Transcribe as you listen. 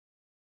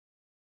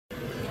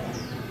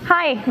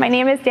Hi, my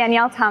name is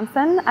Danielle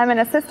Thomsen. I'm an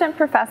assistant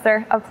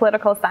professor of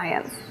political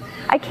science.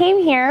 I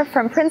came here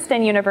from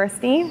Princeton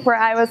University, where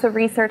I was a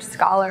research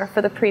scholar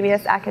for the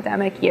previous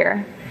academic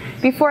year.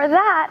 Before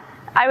that,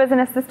 I was an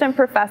assistant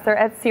professor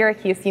at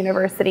Syracuse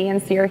University in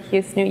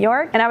Syracuse, New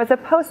York, and I was a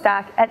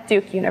postdoc at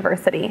Duke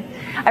University.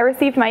 I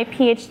received my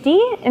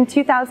PhD in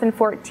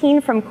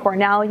 2014 from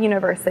Cornell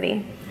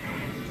University.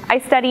 I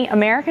study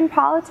American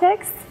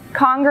politics,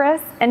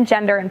 Congress, and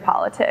gender in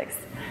politics.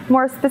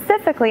 More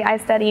specifically, I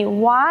study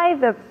why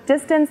the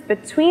distance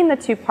between the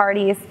two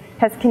parties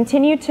has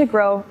continued to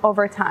grow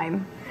over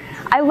time.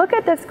 I look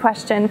at this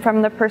question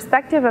from the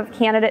perspective of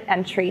candidate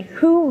entry: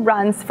 who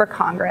runs for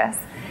Congress?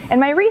 And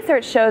my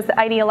research shows that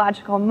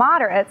ideological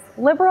moderates,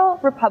 liberal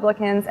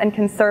Republicans, and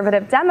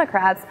conservative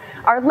Democrats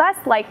are less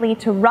likely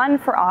to run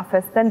for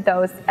office than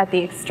those at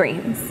the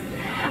extremes.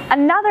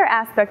 Another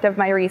aspect of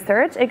my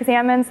research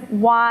examines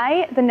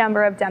why the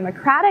number of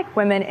Democratic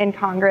women in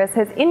Congress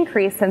has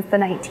increased since the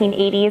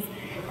 1980s,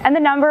 and the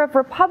number of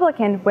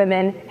Republican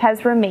women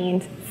has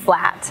remained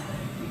flat.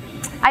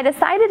 I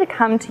decided to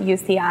come to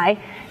UCI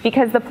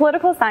because the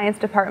political science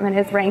department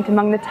is ranked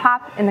among the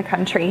top in the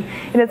country.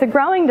 It is a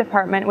growing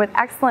department with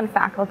excellent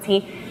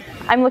faculty.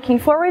 I'm looking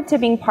forward to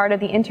being part of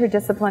the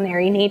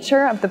interdisciplinary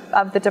nature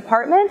of the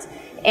department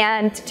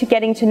and to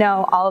getting to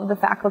know all of the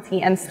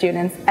faculty and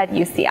students at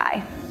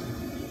UCI.